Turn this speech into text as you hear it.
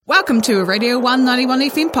Welcome to a Radio 191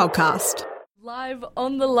 FM podcast. Live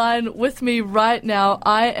on the line with me right now,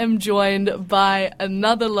 I am joined by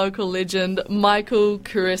another local legend, Michael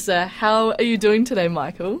Kuresa. How are you doing today,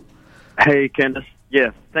 Michael? Hey, Candice. Yeah,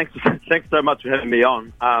 thanks so much for having me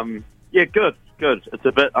on. Good. It's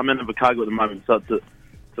a bit. I'm in Chicago at the moment, so it's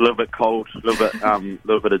a little bit cold, a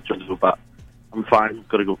little bit of drizzle, but I'm fine.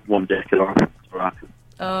 Got a good warm jacket on. It's all right.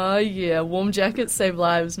 Oh yeah, warm jackets save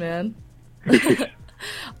lives, man.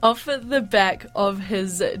 Off at the back of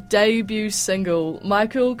his debut single,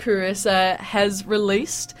 Michael Kuresa has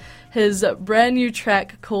released his brand new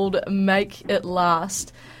track called Make It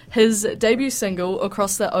Last. His debut single,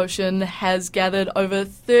 Across the Ocean, has gathered over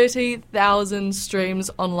 30,000 streams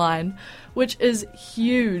online, which is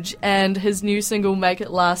huge, and his new single, Make It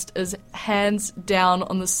Last, is hands down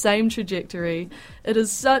on the same trajectory. It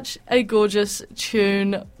is such a gorgeous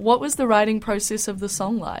tune. What was the writing process of the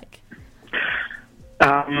song like?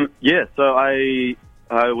 So I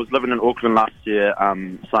was living in Auckland last year,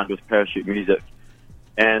 signed with Parachute Music,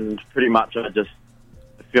 and pretty much I just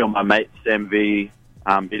feel my mate Sam V,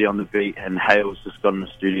 Betty on the Beat, and Hales just got in the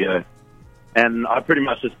studio, and I pretty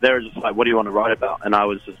much they were just like, what do you want to write about? And I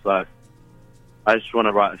was just like, I just want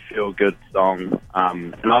to write a feel-good song,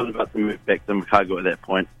 and I was about to move back to Chicago at that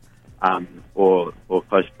point, or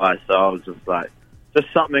close by, so I was just like, just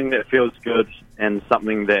something that feels good, and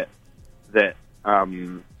something that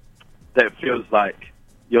feels like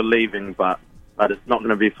you're leaving, but it's not going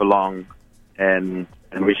to be for long, and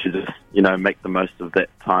we should just, make the most of that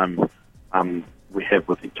time we have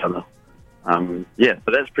with each other. So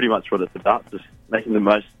that's pretty much what it's about, just making the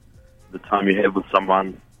most of the time you have with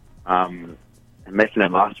someone, and making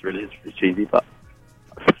it last. Really, it's pretty cheesy, but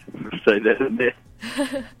say that in there.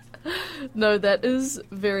 No, that is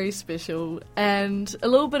very special. And a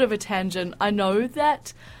little bit of a tangent, I know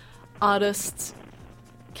that artists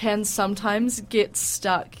can sometimes get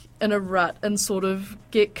stuck in a rut and sort of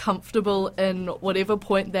get comfortable in whatever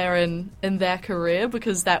point they're in their career,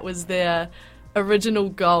 because that was their original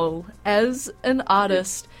goal. As an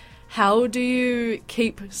artist, how do you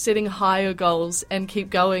keep setting higher goals and keep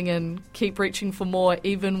going and keep reaching for more,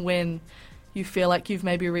 even when you feel like you've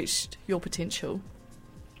maybe reached your potential?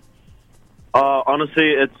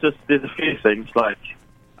 Honestly, it's just, there's a few things, like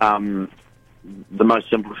the most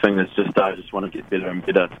simple thing is just I just want to get better and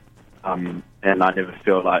better, and I never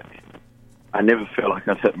feel like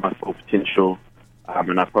I've hit my full potential,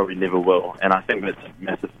 and I probably never will. And I think that's a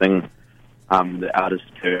massive thing that artists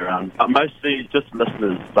carry around. But mostly just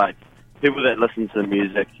listeners, like people that listen to the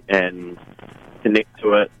music and connect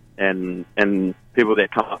to it, and people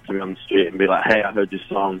that come up to me on the street and be like, "Hey, I heard your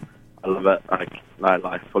song, I love it."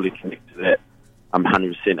 I fully connect to that.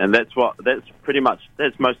 100%, and that's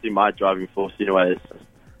mostly my driving force anyway. It's just,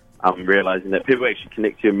 realizing that people actually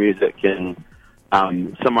connect to your music, and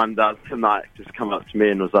someone does tonight just come up to me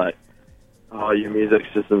and was like, "Oh, your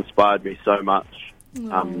music's just inspired me so much,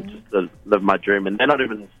 just to live my dream." And they're not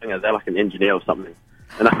even a singer; they're like an engineer or something.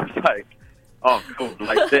 And I was like, "Oh, cool!"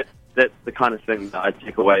 Like that's the kind of thing that I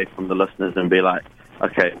take away from the listeners and be like,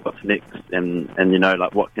 "Okay, what's next?" And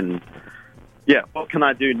like what can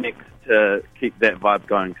I do next to keep that vibe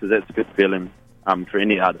going, because that's a good feeling for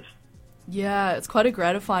any artist. Yeah, it's quite a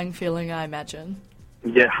gratifying feeling, I imagine.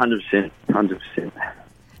 Yeah, 100%.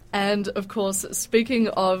 And of course, speaking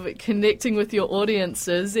of connecting with your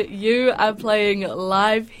audiences, you are playing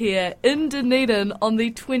live here in Dunedin on the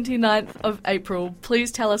 29th of April.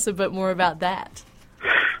 Please tell us a bit more about that.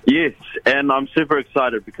 Yes, and I'm super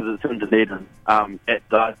excited because it's in Dunedin at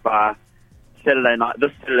Dive Bar this Saturday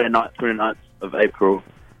night, 29th of April.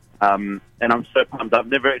 And I'm so pumped. I've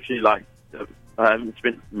never actually I haven't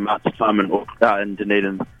spent much time in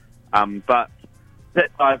Dunedin. But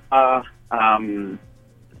that Dive Bar,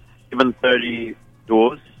 7:30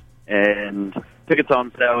 doors, and tickets are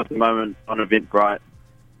on sale at the moment on Eventbrite.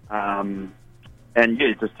 And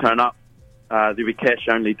yeah, just turn up. There'll be cash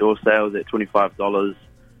only door sales at $25.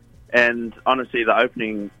 And honestly, the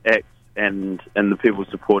opening acts and the people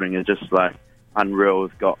supporting are just like unreal.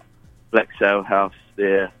 We've got Black Sail House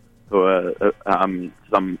there, who are some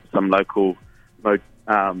local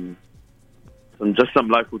some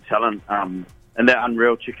local talent, and they're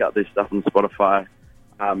unreal. Check out their stuff on Spotify,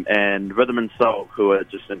 and Rhythm and Soul, who are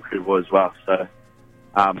just incredible as well. So,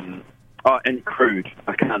 and Crude,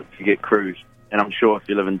 I can't forget Crude, and I'm sure if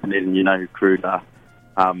you live in Dunedin, you know who Crude are.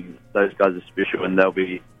 Those guys are special, and they'll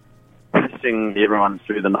be pissing everyone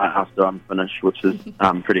through the night after I'm finished, which is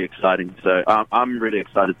pretty exciting. So I'm really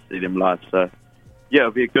excited to see them live. So yeah,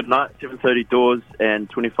 it'll be a good night. 7:30 doors and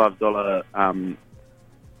 $25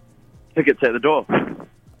 tickets at the door.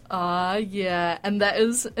 Yeah, and that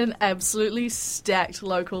is an absolutely stacked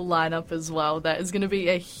local lineup as well. That is going to be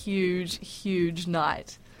a huge, huge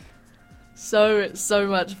night. So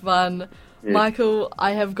much fun. Yeah. Michael,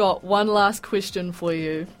 I have got one last question for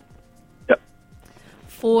you. Yep.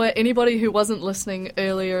 For anybody who wasn't listening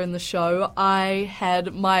earlier in the show, I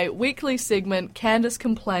had my weekly segment, Candice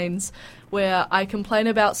Complains, where I complain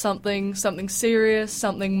about something serious,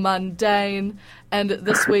 something mundane, and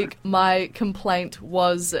this week my complaint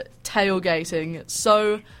was tailgating.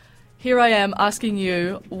 So here I am asking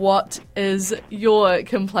you, what is your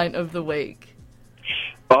complaint of the week?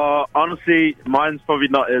 Honestly, mine's probably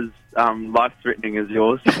not as life-threatening as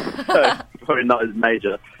yours, so probably not as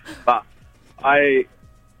major. But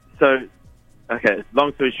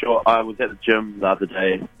long story short, I was at the gym the other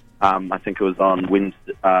day. I think it was on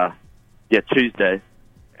Tuesday,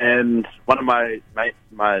 and one of my mates,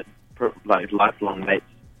 my lifelong mates,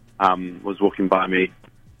 was walking by me,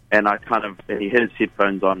 and he had his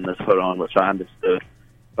headphones on and his hood on, which I understood,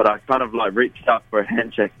 but I kind of reached out for a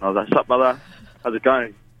handshake, and I was like, "Sup, brother? How's it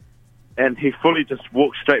going?" And he fully just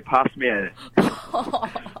walked straight past me, and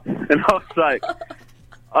I was like,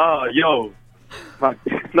 "Oh, yo!" I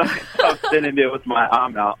was standing there with my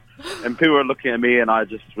arm out, and people were looking at me, and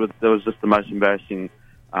it was just the most embarrassing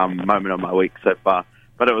moment of my week so far.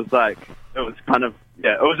 But it was it was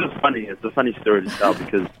just funny. It's a funny story to tell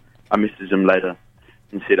because I messaged him later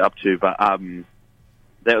and said up to, but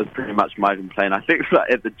that was pretty much my complaint. I think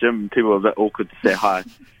at the gym people were a bit awkward to say hi,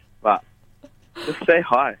 but just say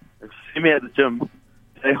hi. If you see me at the gym,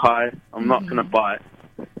 say hi. I'm not going to bite.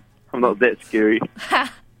 I'm not that scary.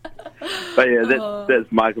 But yeah,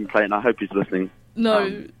 that's my complaint. I hope he's listening.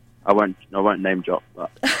 No. I won't name drop,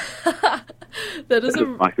 but that is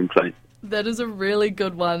my complaint. That is a really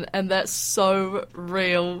good one, and that's so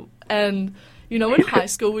real. And in high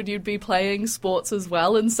school when you'd be playing sports as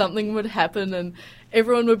well, and something would happen, and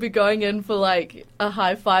everyone would be going in for a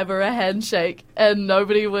high five or a handshake, and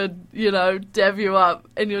nobody would, dab you up,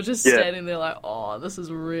 and you're just standing there like, oh, this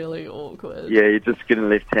is really awkward. Yeah, you're just getting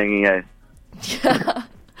left hanging, eh? Yeah.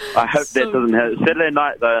 I hope that doesn't happen. Saturday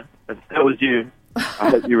night, though, if that was you, I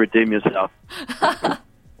hope you redeem yourself.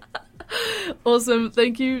 Awesome.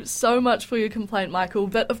 Thank you so much for your complaint, Michael.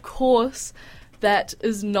 But of course, that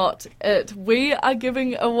is not it. We are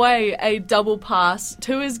giving away a double pass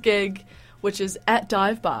to his gig, which is at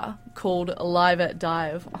Dive Bar, called Live at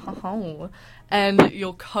Dive. And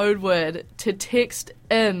your code word to text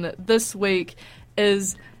in this week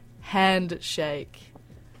is handshake.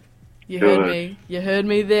 You heard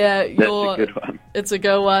me there. That's a good one. It's a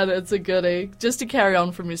good one. It's a goodie. Just to carry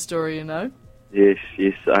on from your story, Yes,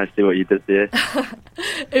 I see what you did there.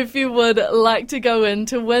 If you would like to go in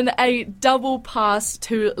to win a double pass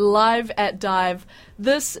to Live at Dive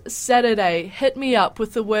this Saturday, hit me up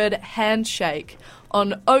with the word handshake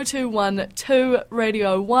on 0212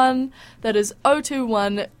 Radio 1. That is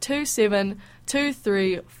 021 27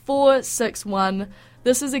 23 461.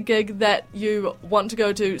 This is a gig that you want to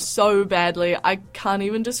go to so badly. I can't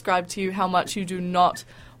even describe to you how much you do not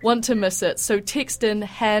want to miss it. So text in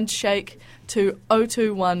handshake to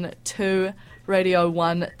 0212 Radio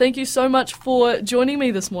 1. Thank you so much for joining me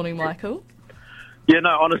this morning, Michael. Yeah,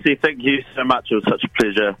 no, honestly, thank you so much. It was such a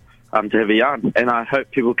pleasure to have you on. And I hope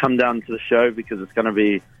people come down to the show because it's going to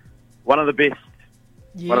be one of the best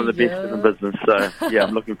in the business. So, yeah,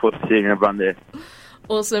 I'm looking forward to seeing everyone there.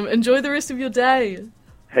 Awesome. Enjoy the rest of your day.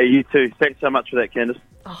 Hey, you too. Thanks so much for that, Candice.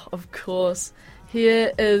 Oh, of course.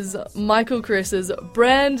 Here is Michael Kuresa's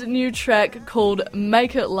brand new track called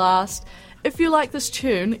Make It Last. If you like this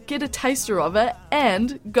tune, get a taster of it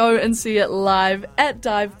and go and see it live at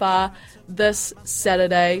Dive Bar this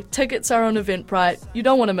Saturday. Tickets are on Eventbrite. You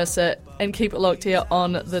don't want to miss it. And keep it locked here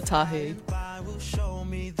on The Tahi.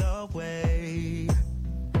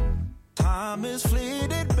 Time is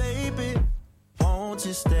fleeting, baby. Won't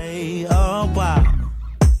you stay a while?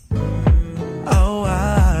 A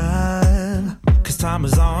while. 'Cause time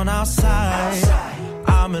is on our side.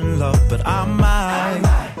 I'm in love, but I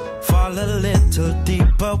might fall a little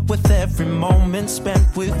deeper with every moment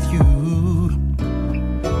spent with you.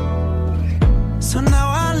 So now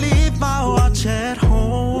I leave my watch at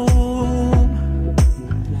home,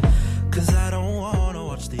 'cause I don't want to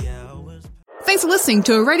watch the hours. Thanks for listening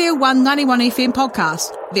to a Radio 1 91 FM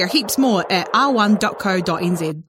podcast. There are heaps more at r1.co.nz.